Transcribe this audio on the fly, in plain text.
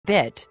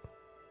bit.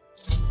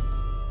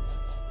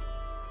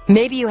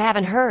 Maybe you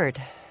haven't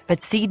heard, but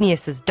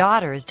Cednius's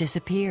daughter has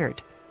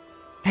disappeared.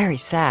 Very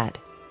sad.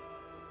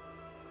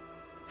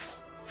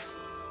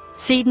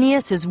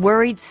 Cednius is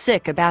worried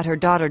sick about her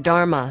daughter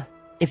Dharma.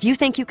 If you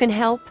think you can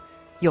help,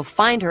 you'll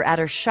find her at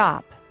her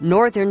shop,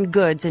 Northern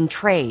Goods and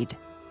Trade.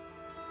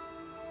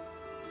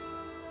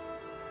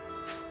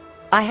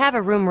 I have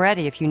a room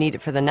ready if you need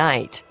it for the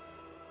night.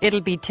 It'll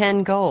be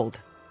 10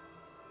 gold.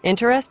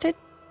 Interested?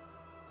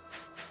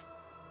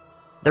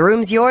 The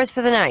room's yours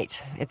for the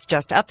night. It's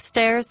just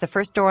upstairs, the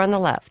first door on the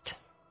left.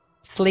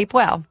 Sleep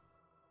well.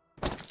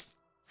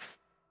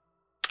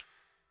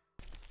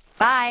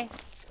 Bye.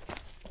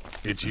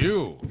 It's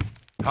you.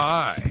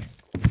 Hi.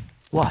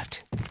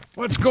 What?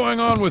 What's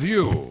going on with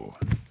you?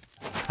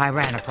 I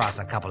ran across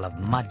a couple of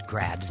mud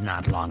crabs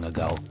not long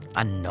ago.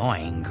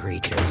 Annoying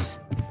creatures.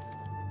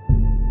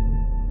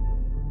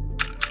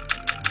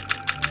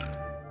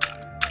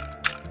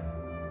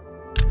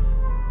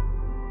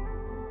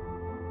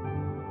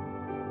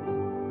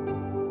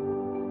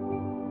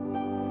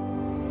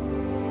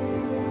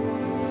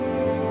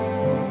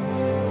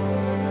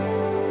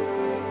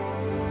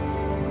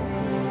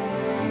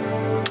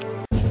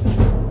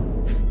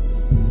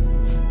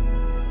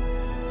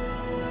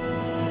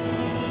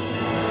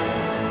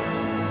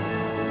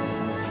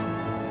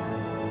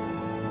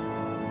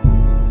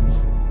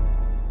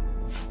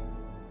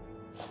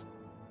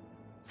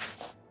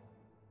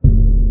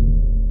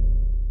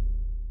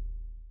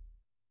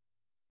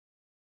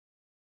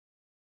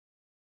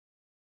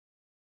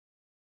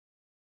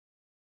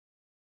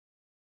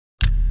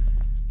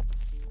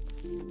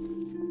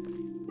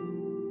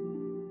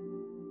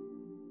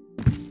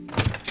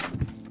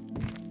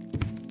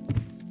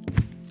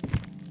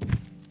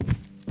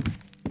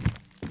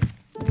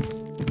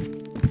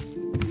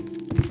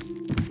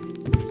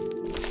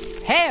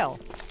 Hail!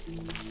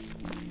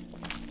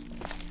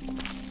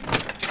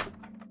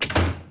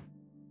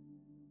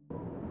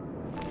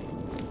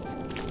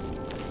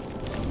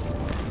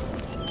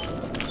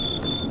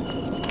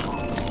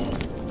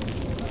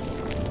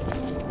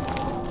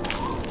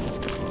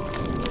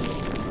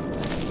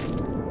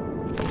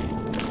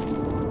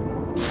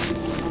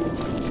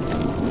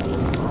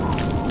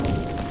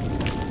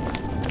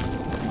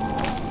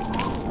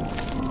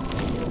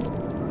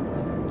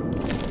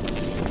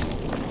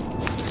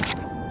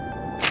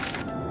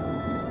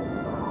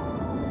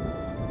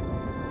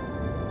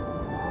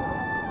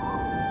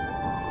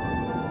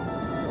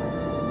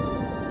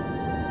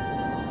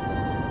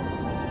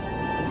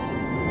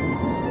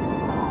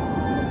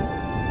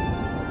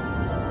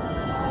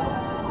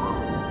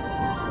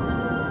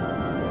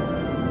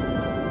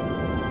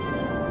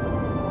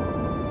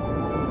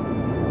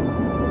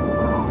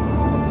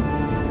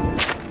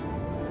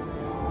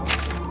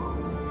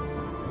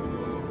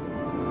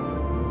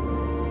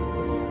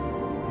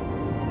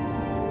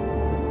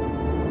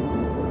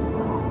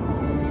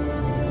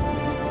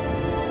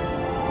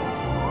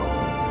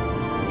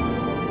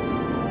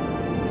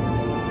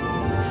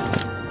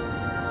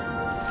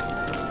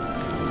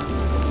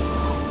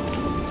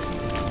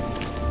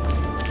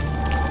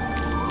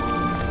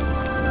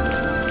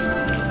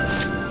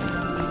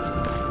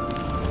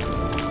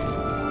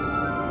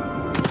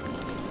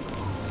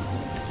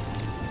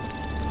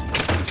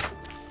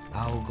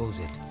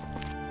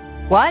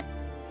 What?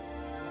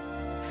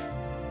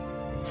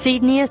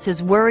 Cednius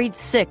is worried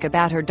sick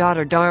about her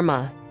daughter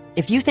Dharma.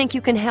 If you think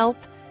you can help,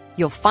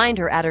 you'll find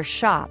her at her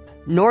shop,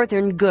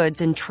 Northern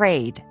Goods and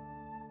Trade.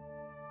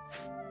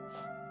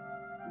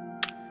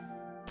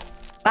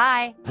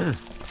 Bye.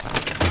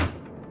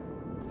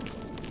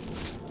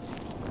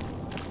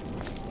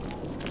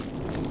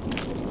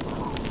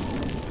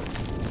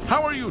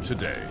 How are you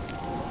today?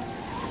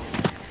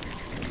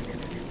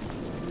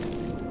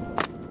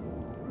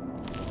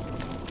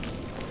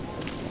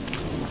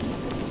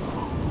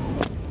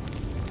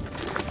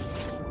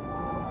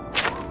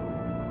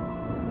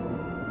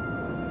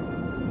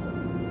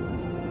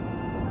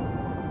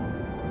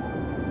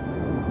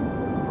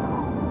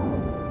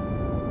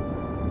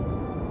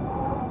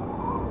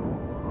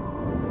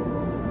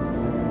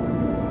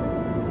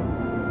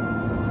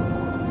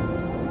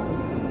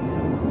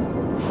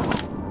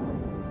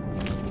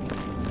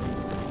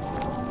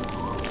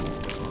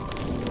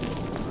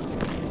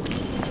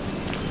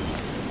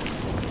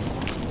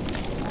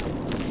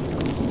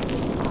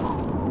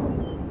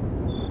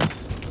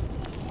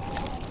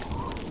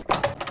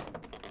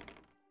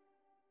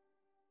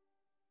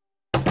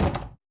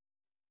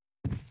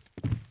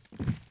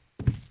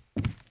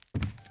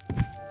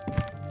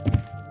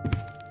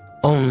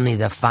 Only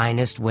the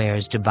finest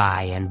wares to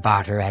buy and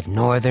barter at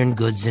Northern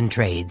Goods and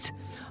Trades.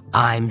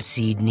 I'm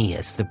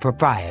Cednius, the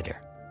proprietor.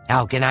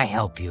 How can I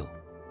help you?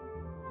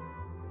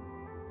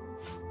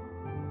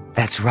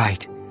 That's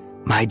right.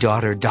 My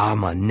daughter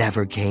Dharma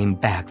never came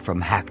back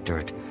from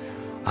Hackdirt.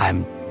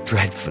 I'm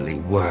dreadfully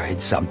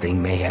worried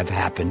something may have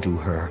happened to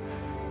her.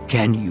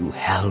 Can you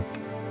help?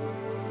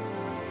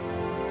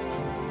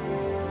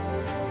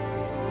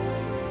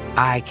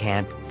 I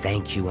can't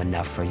thank you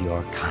enough for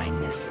your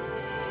kindness.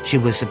 She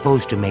was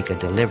supposed to make a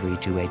delivery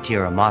to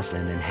Atira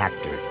Moslin in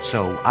Hector,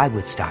 so I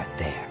would start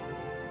there.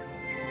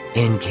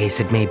 In case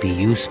it may be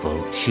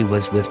useful, she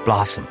was with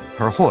Blossom,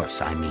 her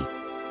horse, I mean.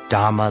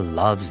 Dharma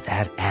loves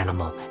that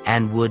animal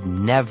and would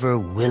never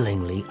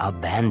willingly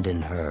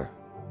abandon her.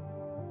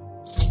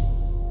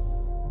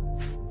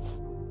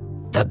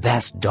 The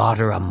best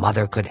daughter a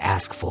mother could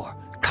ask for,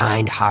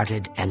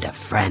 kind-hearted and a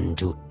friend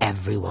to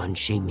everyone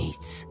she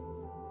meets.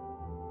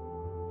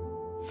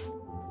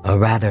 A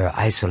rather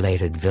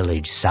isolated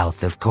village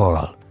south of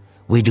Coral.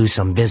 We do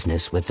some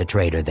business with the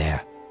trader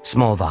there.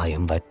 Small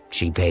volume, but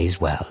she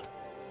pays well.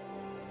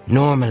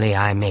 Normally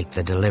I make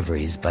the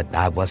deliveries, but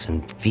I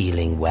wasn't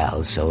feeling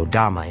well, so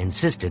Dharma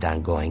insisted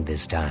on going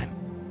this time.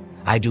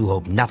 I do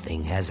hope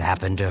nothing has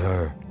happened to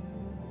her.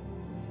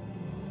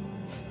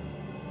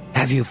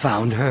 Have you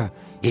found her?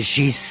 Is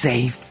she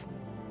safe?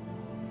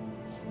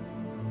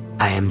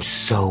 I am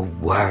so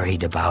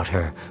worried about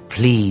her.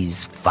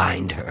 Please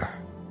find her.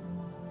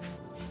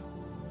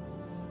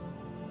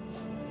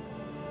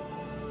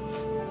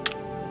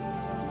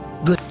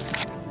 Good.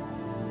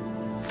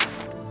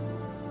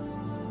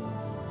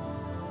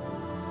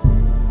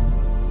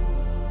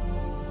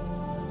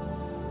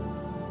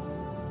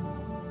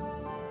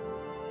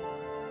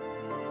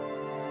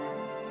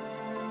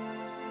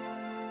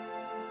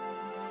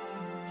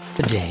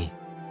 Good day.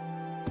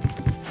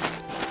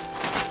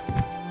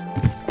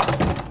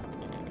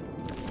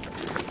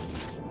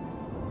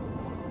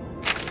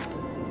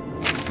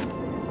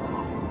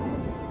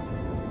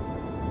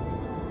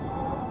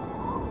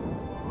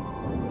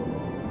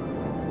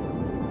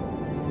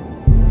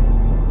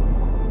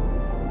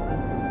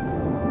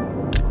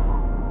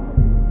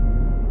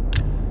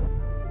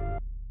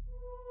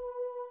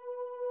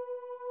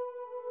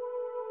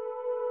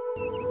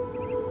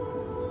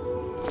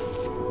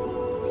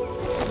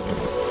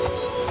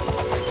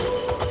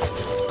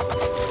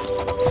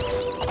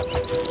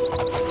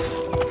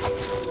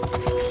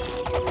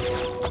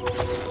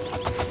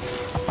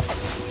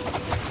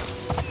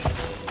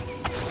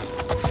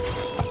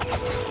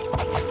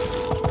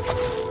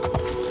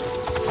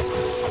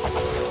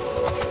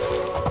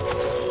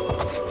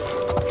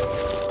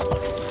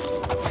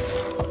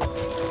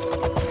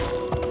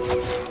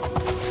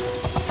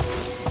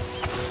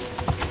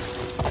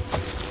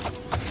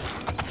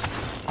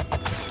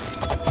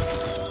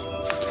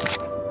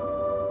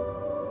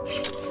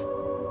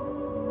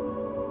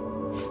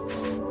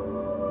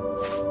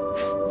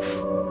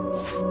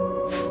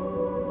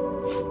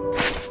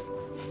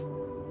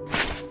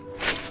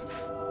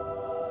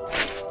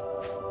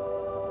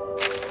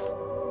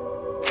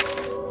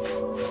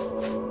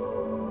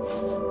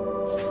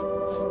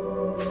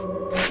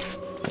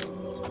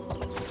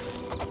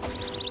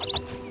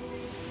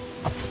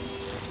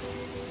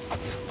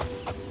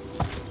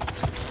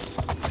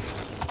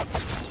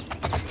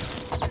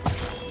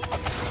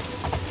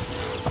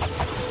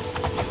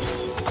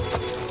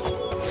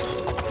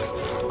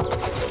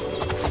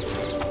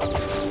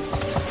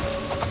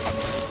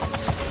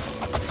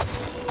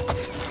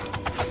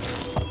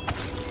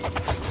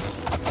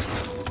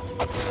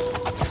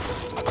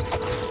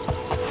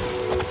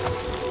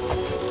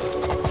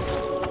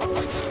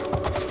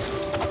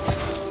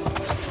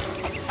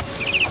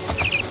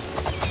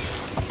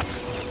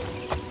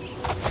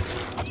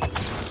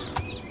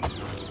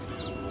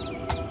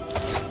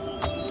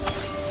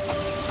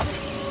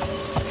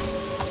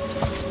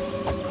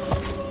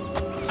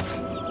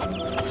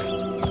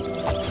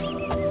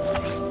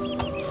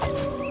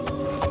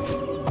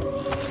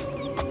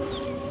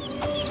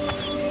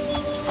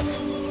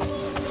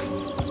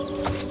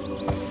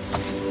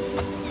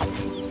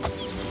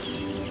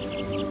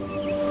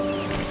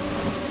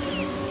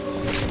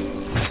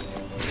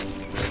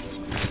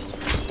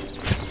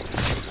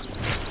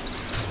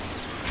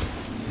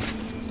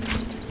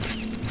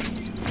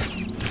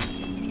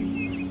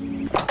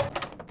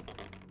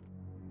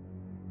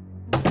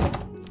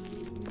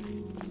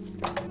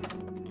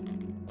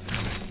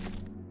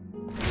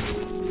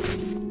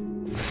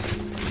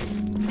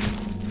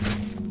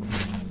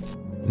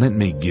 Let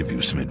me give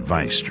you some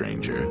advice,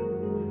 stranger.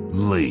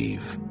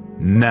 Leave.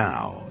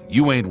 Now.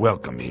 You ain't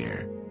welcome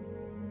here.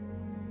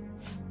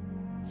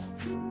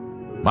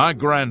 My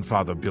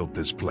grandfather built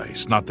this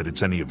place, not that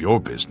it's any of your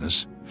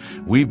business.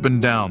 We've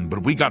been down,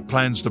 but we got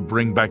plans to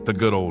bring back the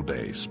good old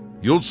days.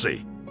 You'll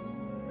see.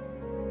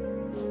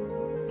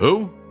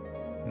 Who?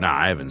 Nah,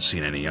 I haven't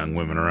seen any young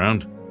women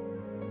around.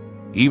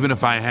 Even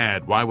if I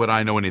had, why would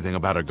I know anything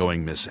about her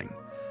going missing?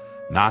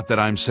 Not that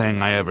I'm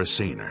saying I ever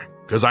seen her,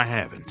 'cause I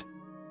haven't.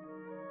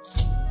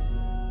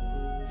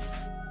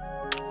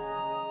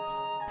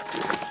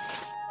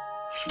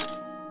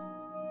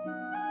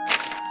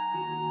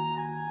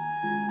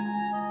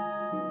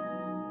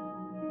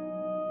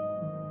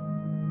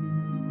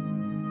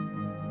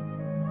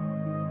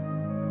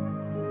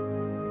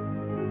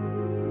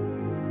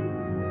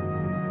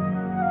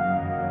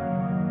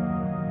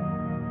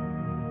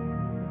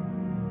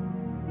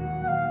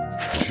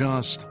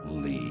 Just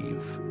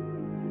leave.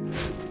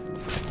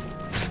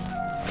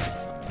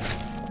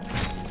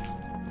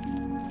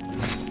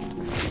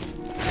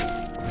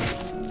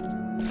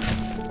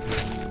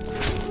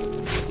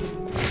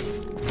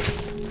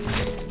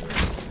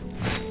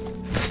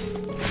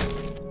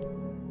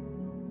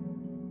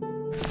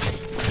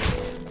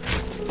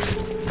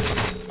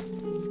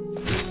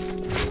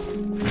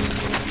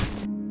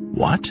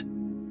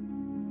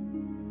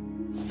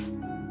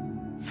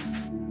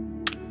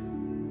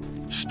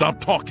 Stop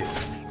talking.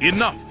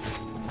 Enough.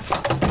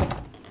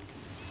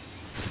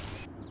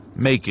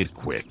 Make it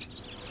quick.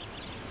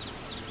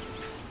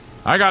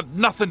 I got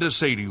nothing to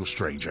say to you,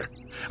 stranger.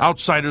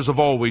 Outsiders have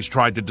always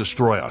tried to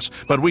destroy us,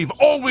 but we've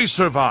always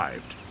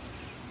survived.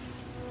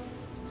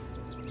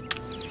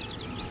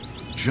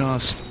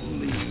 Just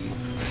leave.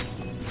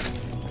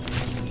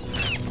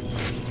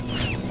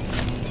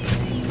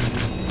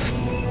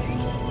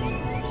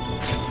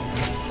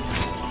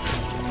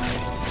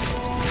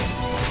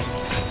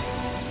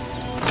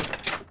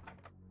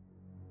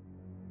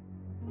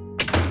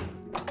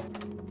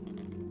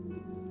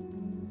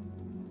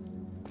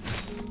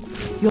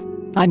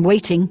 I'm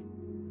waiting.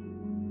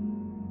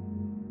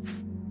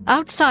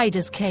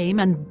 Outsiders came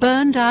and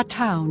burned our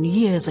town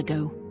years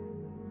ago.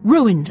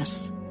 Ruined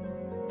us.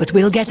 But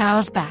we'll get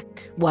ours back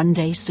one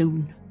day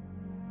soon.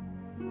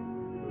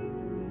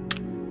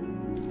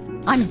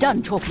 I'm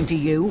done talking to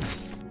you.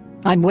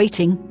 I'm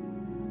waiting.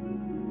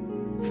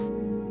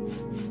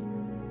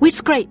 We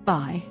scrape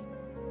by.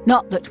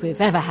 Not that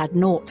we've ever had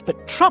naught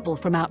but trouble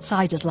from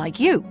outsiders like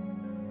you.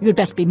 You'd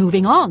best be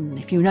moving on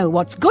if you know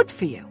what's good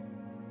for you.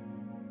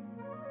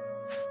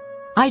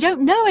 I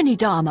don't know any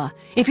Dharma.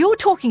 If you're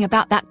talking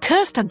about that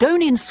cursed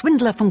Argonian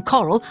swindler from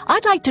Coral,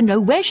 I'd like to know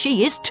where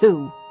she is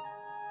too.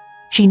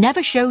 She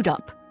never showed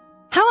up.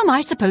 How am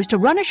I supposed to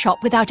run a shop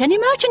without any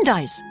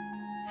merchandise?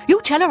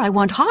 You tell her I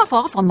want half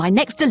off on my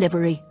next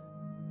delivery.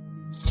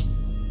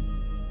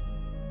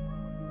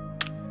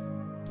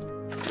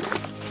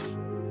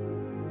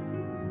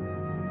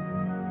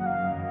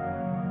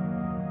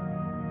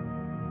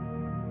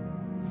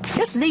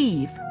 Just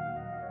leave.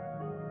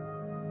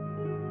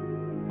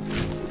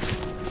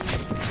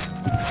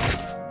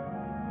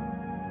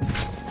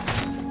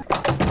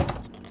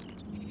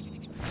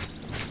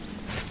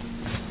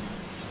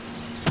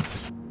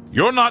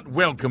 You're not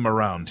welcome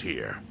around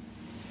here.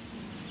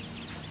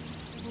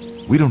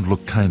 We don't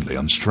look kindly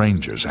on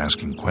strangers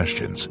asking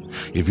questions.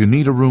 If you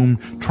need a room,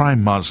 try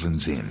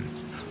Moslin's Inn.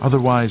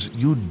 Otherwise,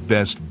 you'd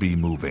best be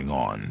moving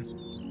on.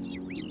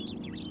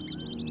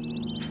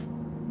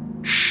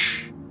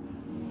 Shh!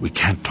 We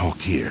can't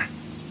talk here.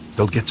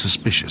 They'll get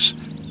suspicious.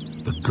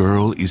 The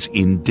girl is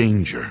in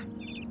danger.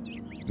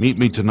 Meet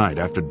me tonight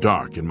after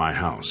dark in my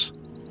house.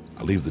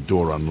 I'll leave the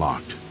door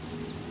unlocked.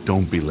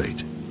 Don't be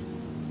late.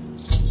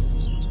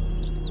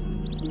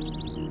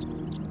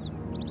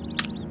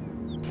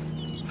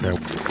 Farewell.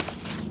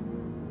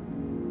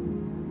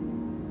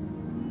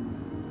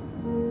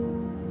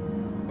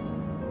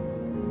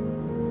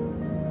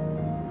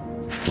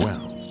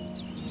 Well.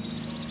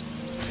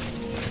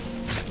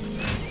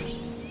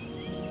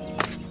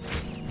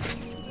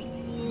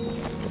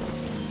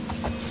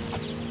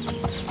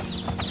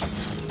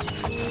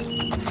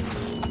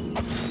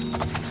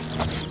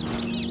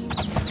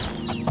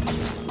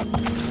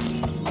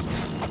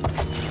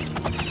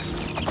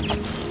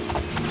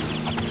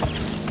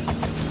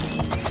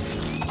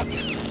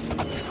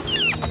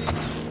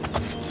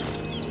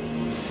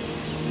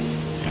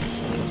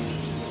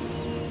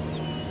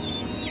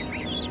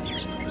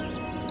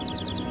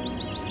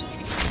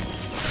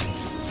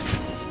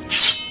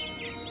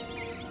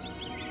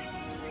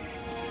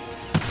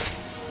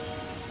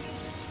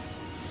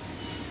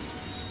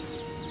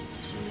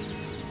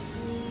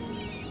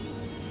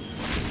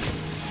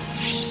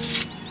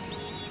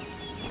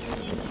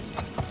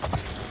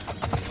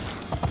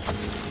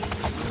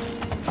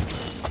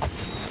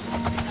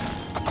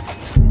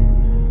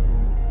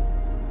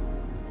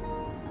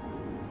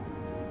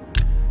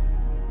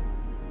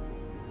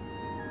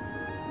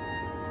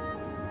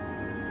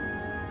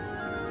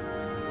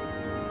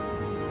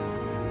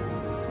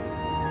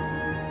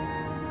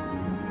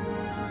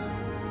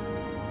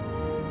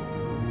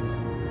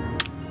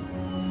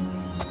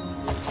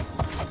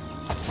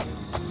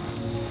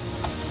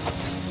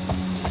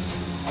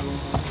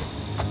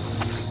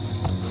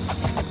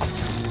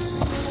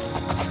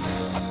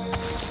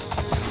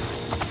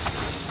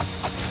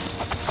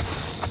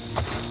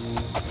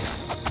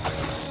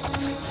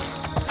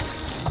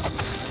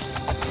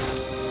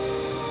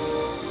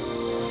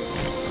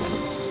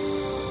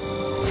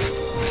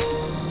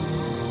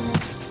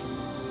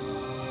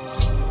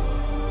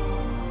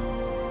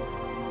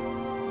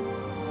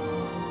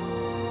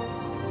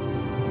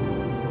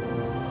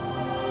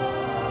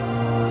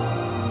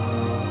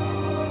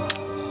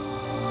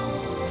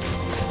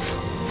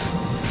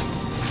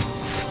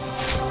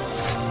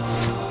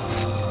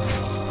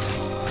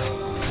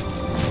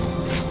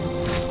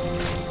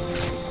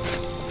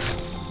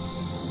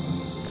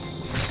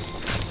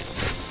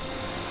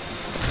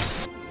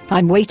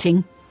 I'm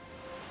waiting.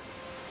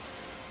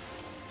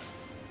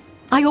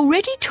 I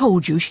already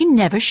told you she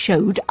never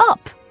showed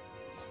up.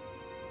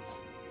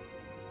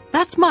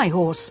 That's my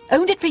horse.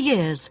 Owned it for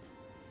years.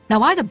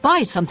 Now either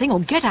buy something or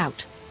get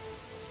out.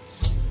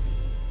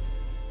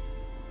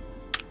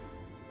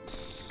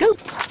 Go.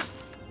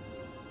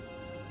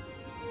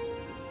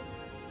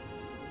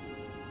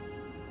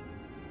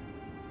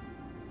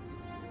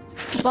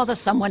 Bother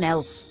someone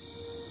else.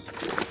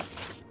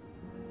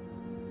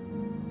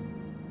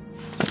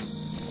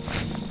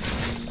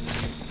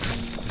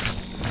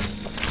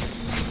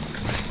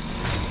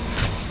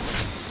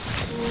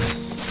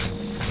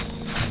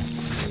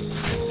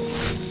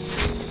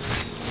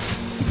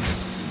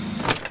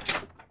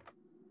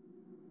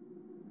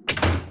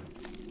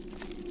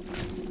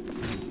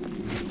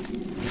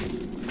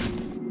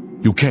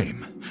 You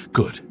came.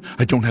 Good.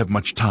 I don't have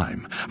much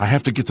time. I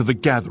have to get to the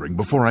gathering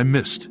before I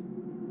missed.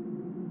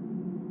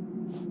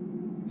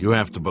 You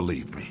have to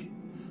believe me.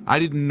 I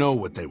didn't know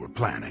what they were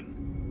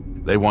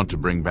planning. They want to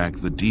bring back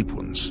the Deep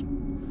Ones.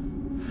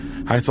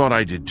 I thought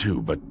I did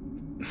too, but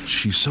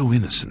she's so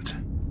innocent.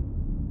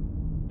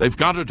 They've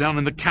got her down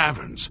in the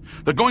caverns.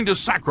 They're going to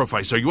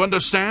sacrifice her, you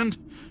understand?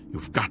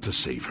 You've got to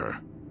save her.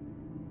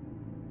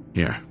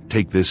 Here,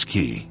 take this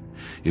key.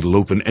 It'll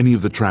open any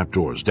of the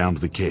trapdoors down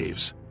to the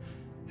caves.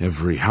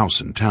 Every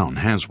house in town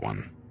has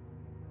one.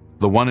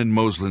 The one in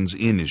Moslin's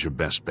Inn is your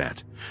best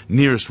bet,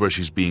 nearest where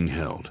she's being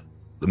held.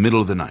 The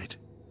middle of the night,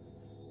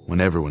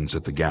 when everyone's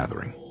at the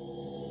gathering.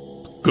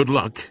 Good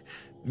luck.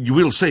 You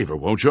will save her,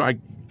 won't you?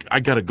 I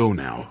gotta go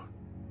now.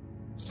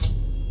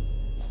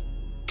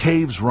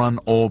 Caves run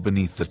all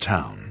beneath the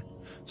town.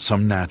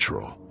 Some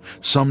natural,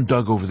 some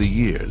dug over the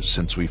years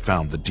since we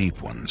found the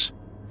Deep Ones.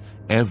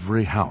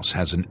 Every house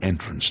has an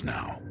entrance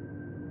now.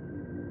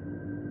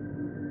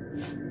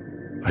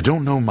 I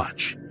don't know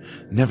much.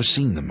 Never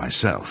seen them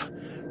myself.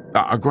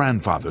 Our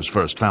grandfathers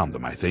first found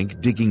them, I think,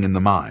 digging in the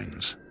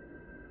mines.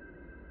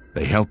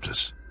 They helped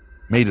us,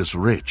 made us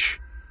rich,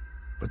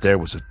 but there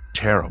was a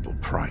terrible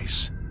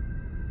price.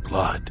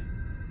 Blood.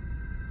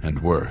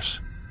 And worse.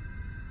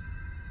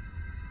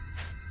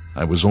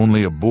 I was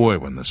only a boy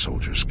when the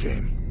soldiers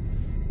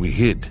came. We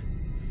hid,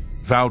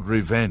 vowed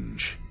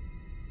revenge,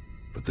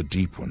 but the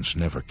Deep Ones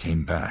never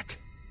came back.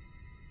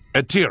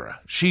 Atira,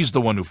 she's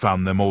the one who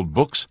found them old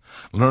books,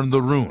 learned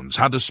the runes,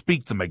 how to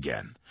speak them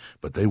again.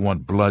 But they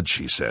want blood,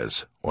 she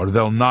says, or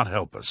they'll not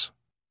help us.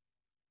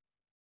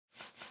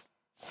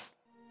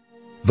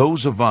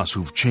 Those of us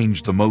who've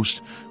changed the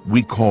most,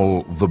 we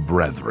call the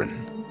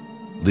Brethren,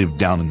 live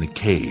down in the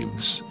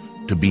caves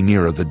to be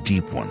nearer the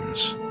Deep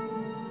Ones.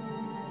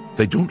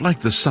 They don't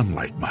like the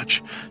sunlight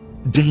much.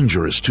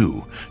 Dangerous,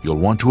 too. You'll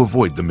want to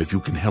avoid them if you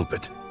can help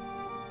it.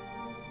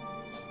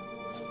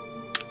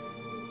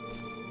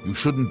 You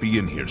shouldn't be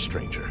in here,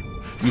 stranger.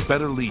 You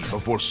better leave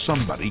before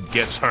somebody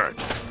gets hurt.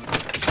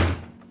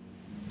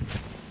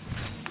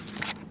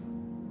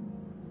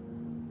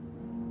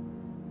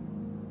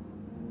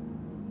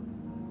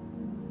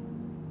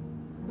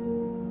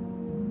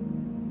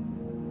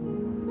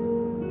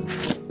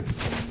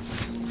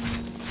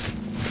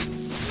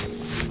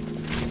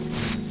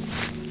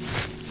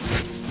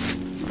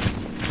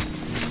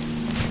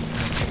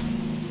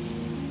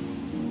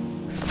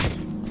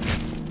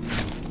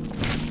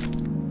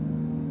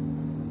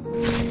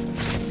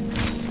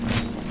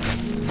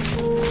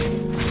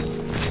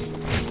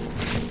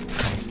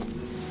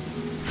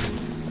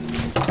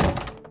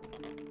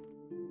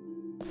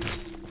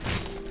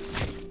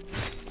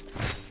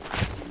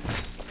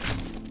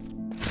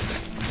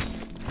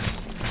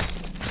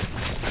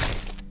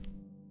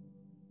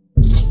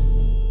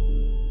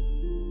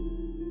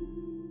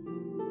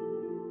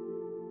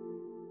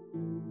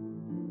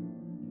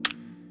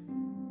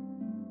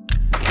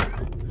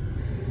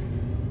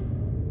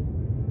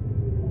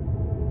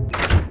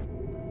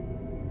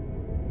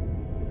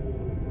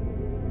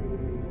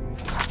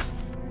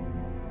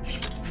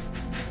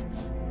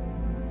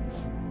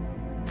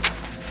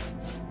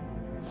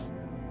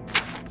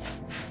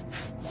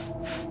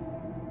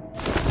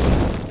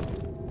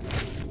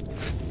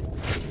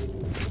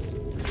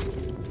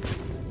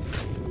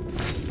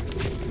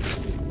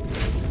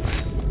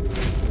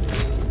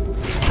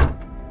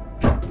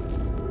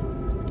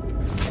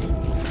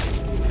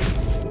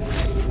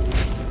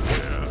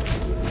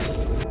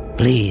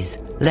 Please,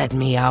 let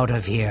me out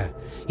of here.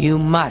 You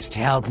must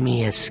help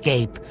me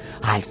escape.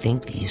 I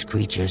think these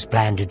creatures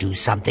plan to do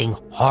something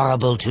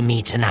horrible to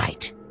me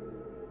tonight.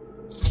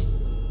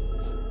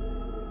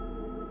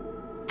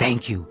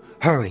 Thank you.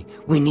 Hurry,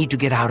 we need to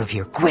get out of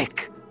here,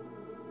 quick!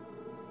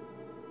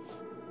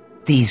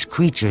 These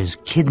creatures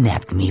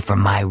kidnapped me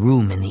from my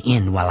room in the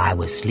inn while I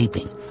was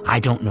sleeping. I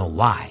don't know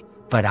why,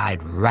 but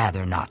I'd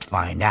rather not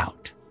find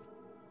out.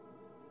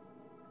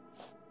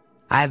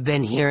 I've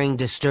been hearing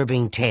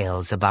disturbing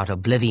tales about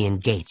Oblivion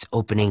gates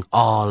opening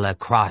all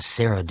across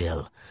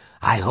Cyrodiil.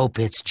 I hope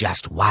it's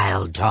just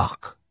wild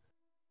talk.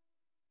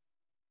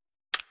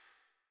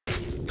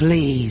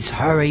 Please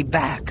hurry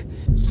back.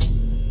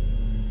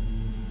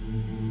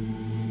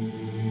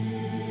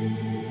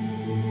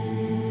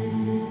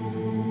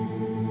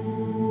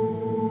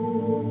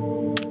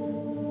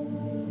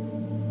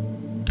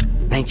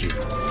 Thank you.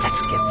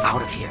 Let's get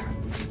out of here.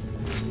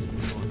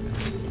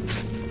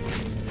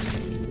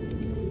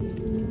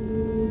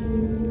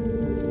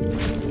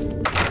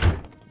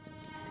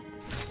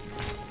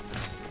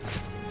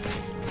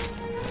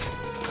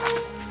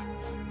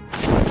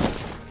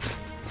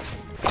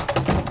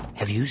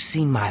 Have you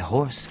seen my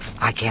horse?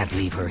 I can't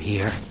leave her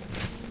here.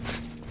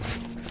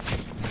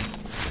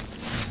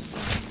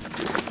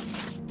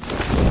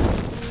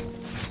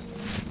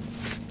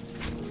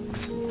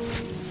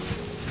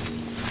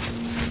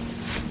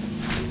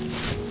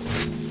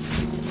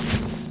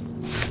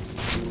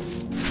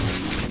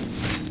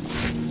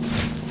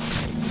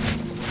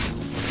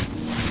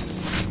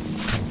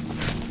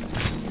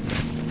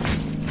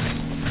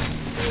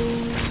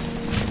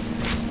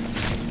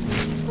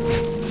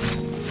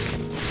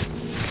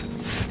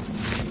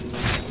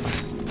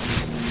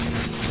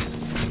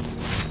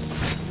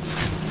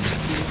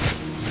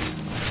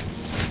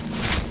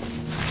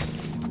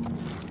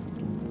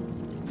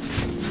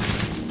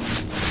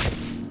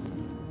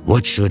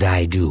 What should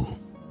I do?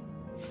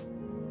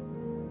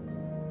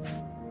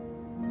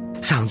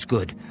 Sounds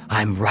good.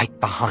 I'm right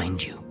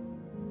behind you.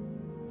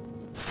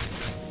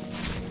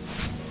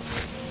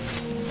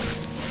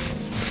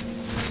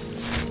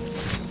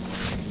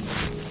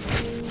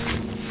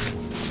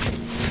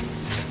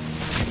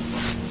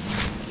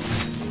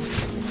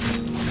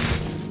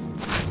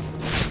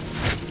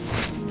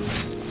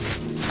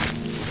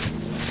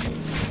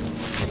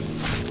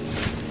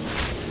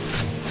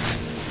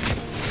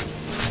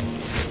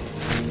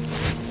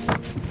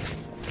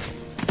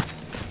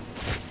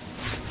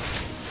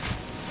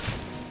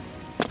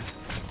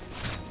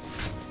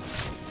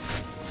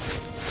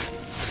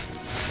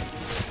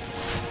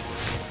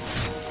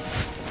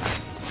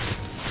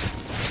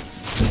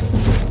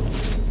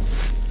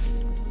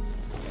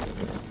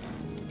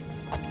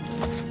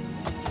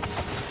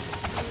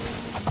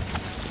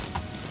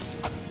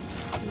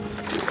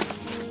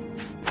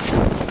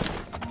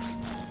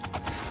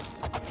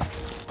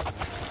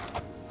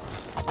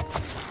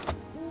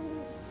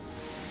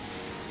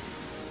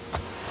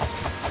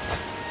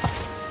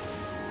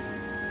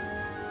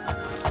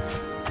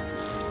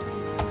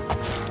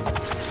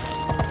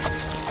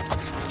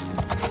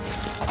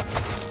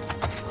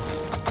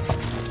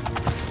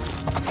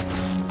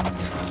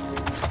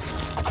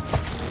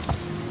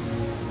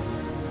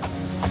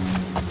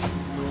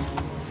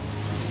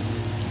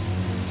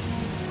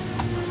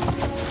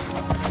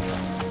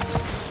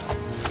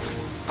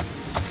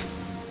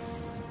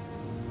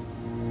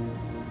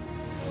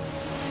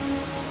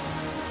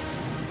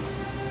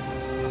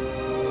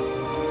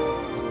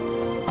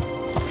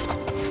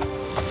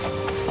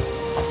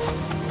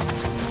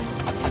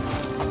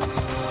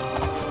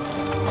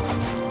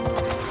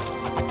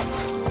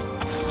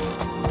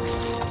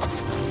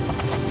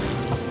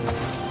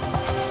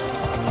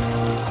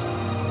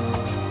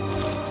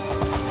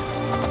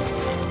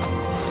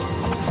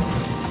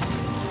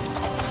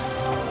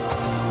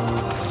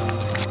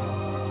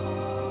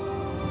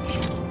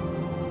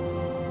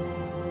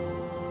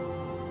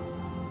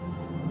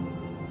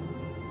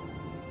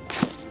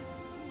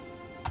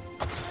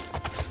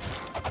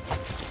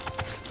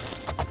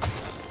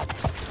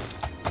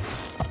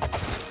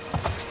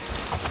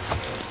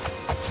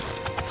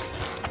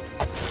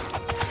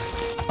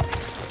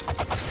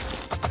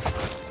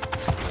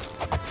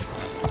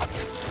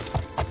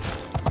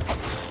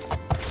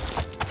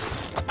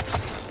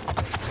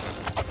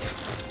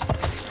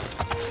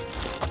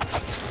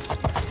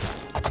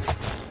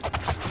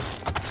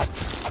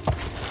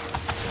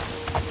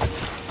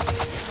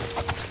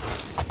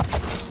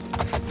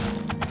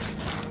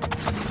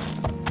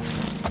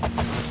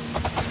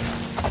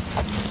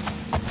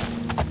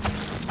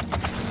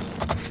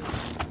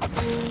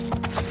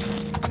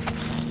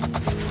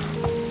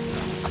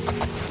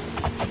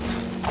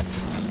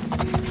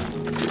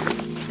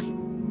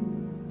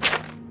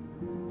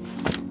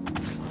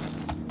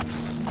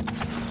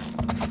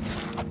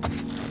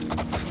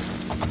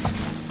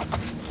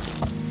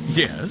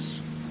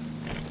 Yes?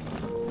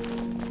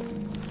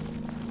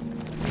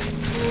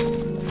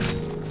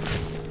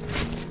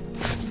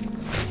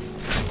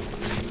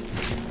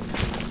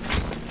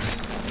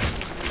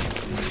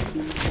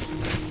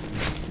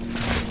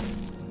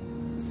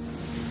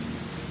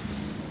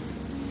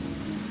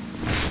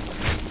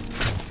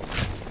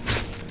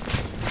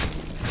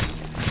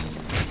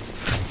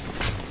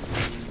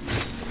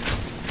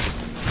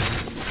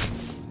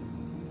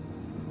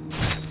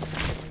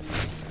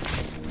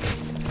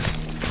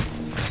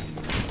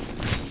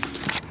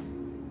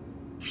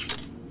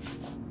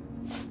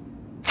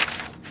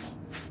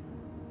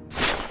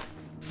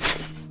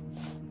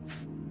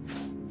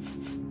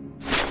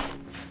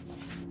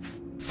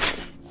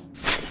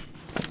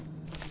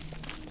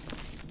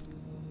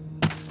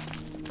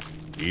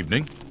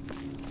 Evening.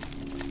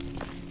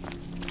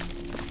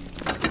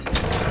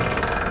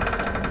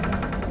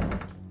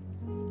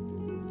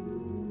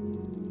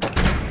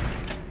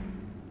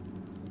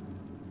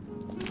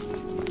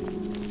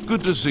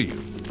 Good to see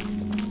you.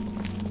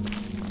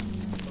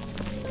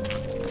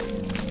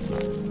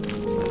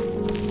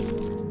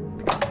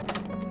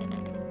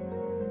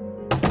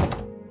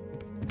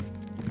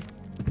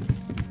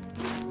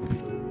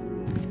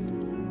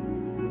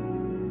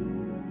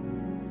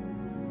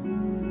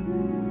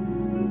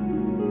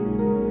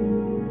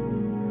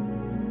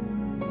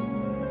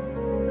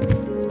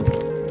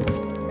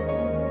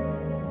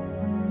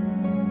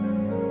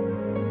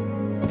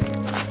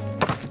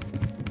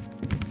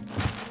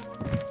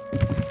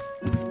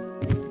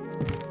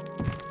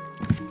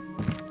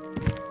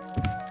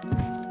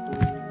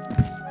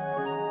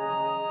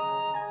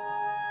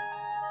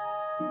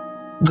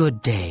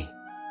 Good day.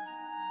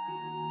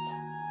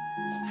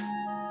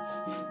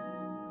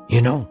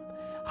 You know,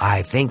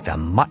 I think the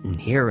mutton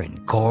here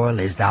in Coral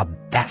is the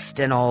best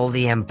in all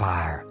the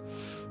Empire.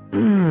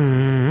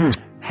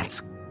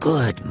 That's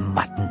good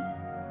mutton.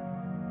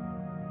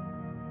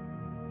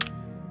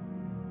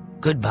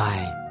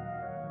 Goodbye.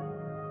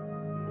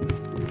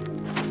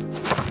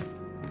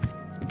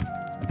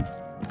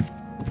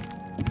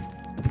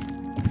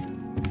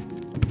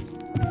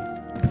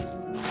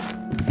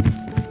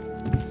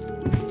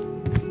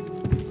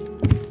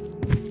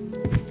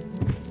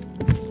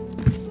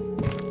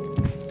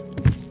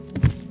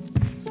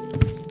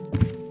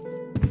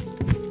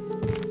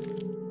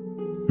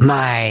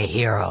 My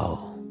hero.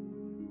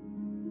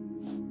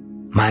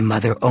 My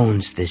mother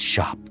owns this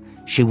shop.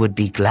 She would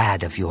be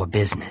glad of your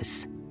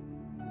business.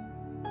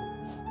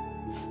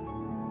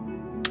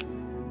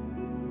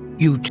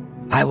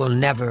 I will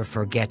never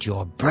forget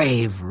your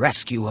brave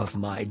rescue of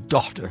my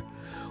daughter.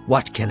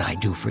 What can I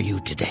do for you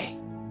today?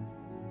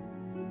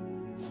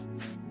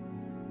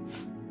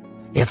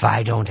 If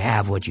I don't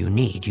have what you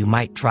need, you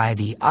might try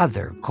the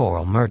other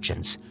coral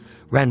merchants.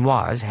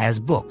 Renoir's has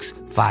books,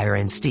 fire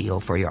and steel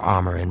for your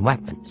armor and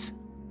weapons.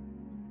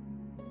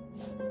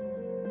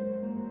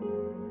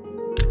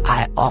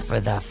 I offer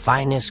the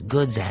finest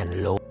goods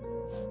and low.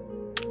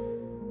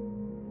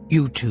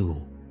 You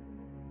too.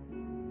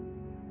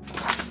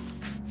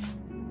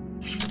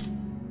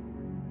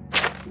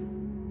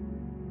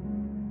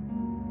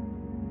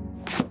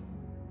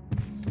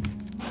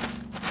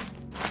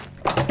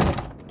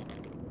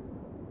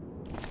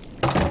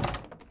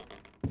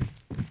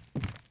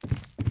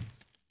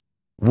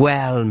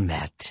 Well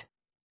met.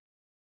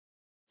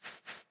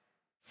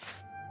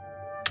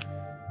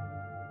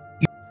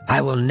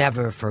 I will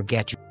never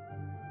forget you.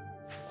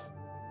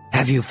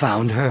 Have you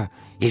found her?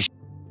 Is she...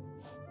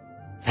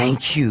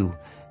 Thank you.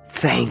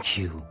 Thank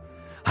you.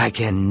 I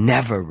can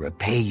never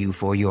repay you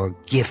for your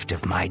gift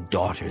of my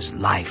daughter's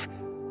life,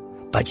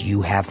 but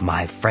you have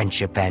my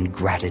friendship and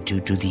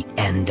gratitude to the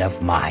end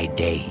of my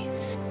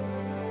days.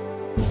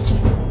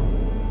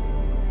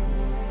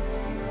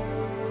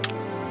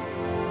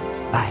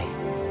 Bye.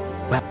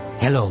 Well,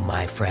 hello,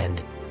 my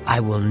friend.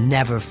 I will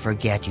never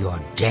forget your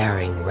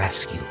daring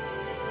rescue.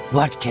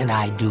 What can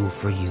I do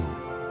for you?